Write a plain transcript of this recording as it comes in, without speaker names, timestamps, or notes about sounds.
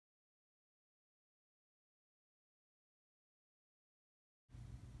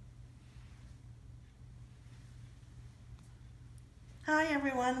Hi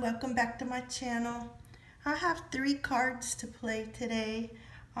everyone, welcome back to my channel. I have 3 cards to play today.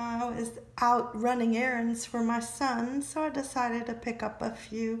 I was out running errands for my son, so I decided to pick up a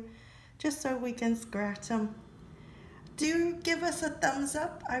few just so we can scratch them. Do give us a thumbs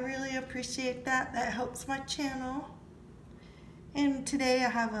up, I really appreciate that. That helps my channel. And today I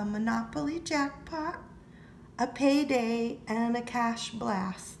have a Monopoly jackpot, a payday, and a cash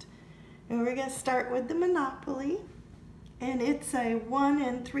blast. And we're going to start with the Monopoly. And it's a 1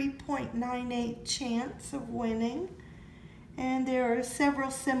 in 3.98 chance of winning. And there are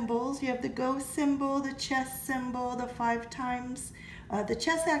several symbols. You have the go symbol, the chess symbol, the 5 times. The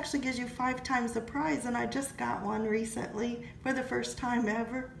chess actually gives you 5 times the prize, and I just got one recently for the first time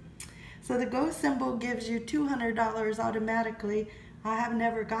ever. So the go symbol gives you $200 automatically. I have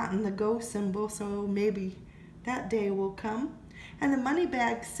never gotten the go symbol, so maybe that day will come. And the money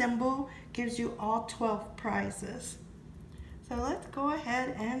bag symbol gives you all 12 prizes. So let's go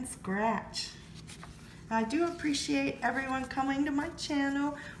ahead and scratch. I do appreciate everyone coming to my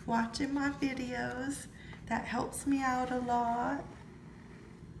channel, watching my videos. That helps me out a lot.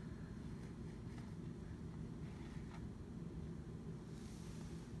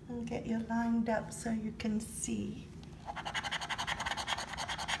 And get you lined up so you can see.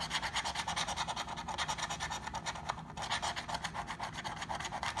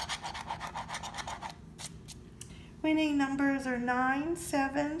 Winning numbers are 9,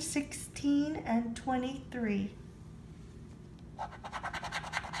 7, 16, and 23.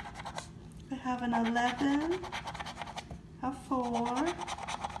 We have an 11, a 4,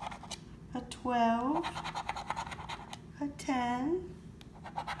 a 12, a 10,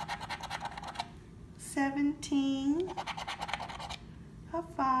 17, a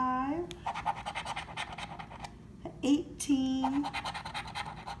 5, an 18,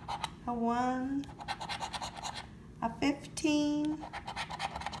 a 1, a 15,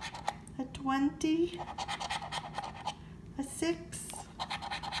 a 20, a 6,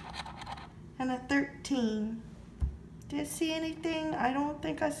 and a 13. Do you see anything? I don't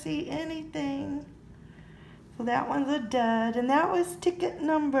think I see anything. So that one's a dud, and that was ticket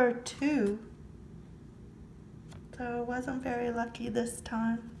number 2. So I wasn't very lucky this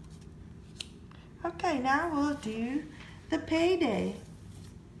time. Okay, now we'll do the payday.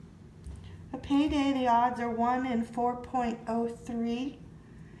 A payday, the odds are 1 in 4.03,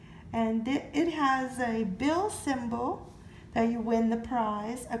 and it has a bill symbol that you win the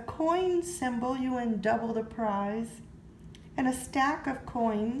prize, a coin symbol, you win double the prize, and a stack of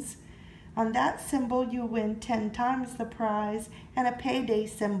coins. On that symbol, you win 10 times the prize, and a payday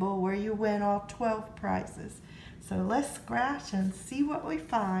symbol where you win all 12 prizes. So let's scratch and see what we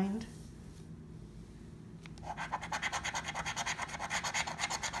find.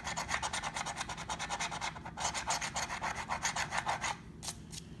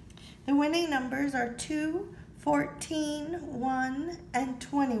 The winning numbers are 2, 14, 1, and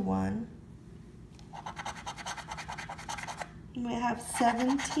 21. We have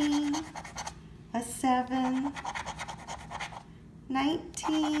 17, a 7,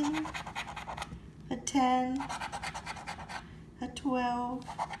 19, a 10, a 12,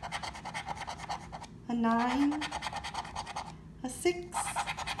 a 9, a 6,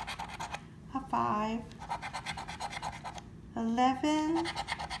 a 5, 11,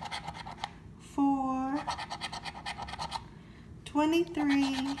 4,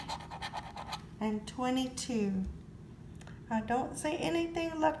 23, and 22. I don't see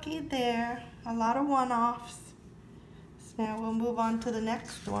anything lucky there. A lot of one-offs. So now we'll move on to the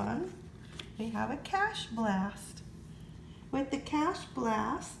next one. We have a cash blast. With the cash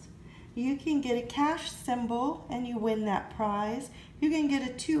blast, you can get a cash symbol and you win that prize. You can get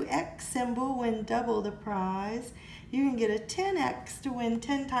a 2x symbol, win double the prize. You can get a 10x to win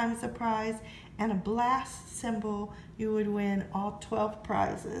 10 times the prize, and a blast symbol, you would win all 12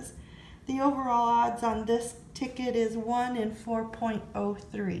 prizes. The overall odds on this ticket is 1 in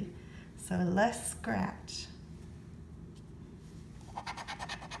 4.03. So let's scratch.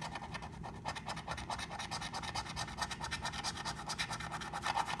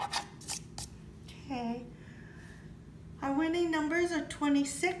 Okay. Our winning numbers are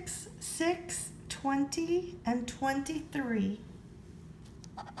 26, 6, 20, and 23.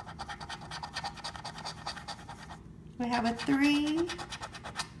 We have a 3,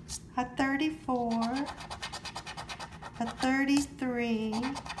 a 34, a 33,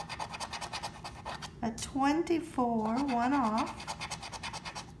 a 24, one off,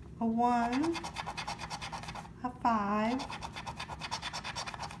 a 1, a 5,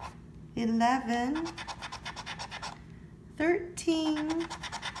 11, 13,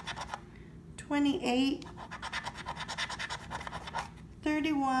 28,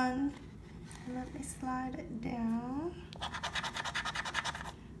 31. Let me slide it down.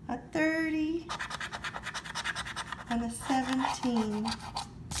 A 30 and a 17.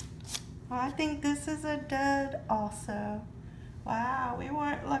 Well, I think this is a dud also. Wow, we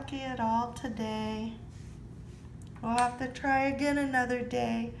weren't lucky at all today. We'll have to try again another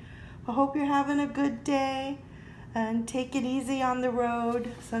day. I hope you're having a good day and take it easy on the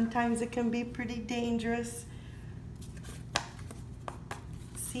road. Sometimes it can be pretty dangerous.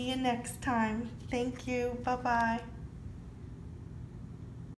 See you next time. Thank you. Bye-bye.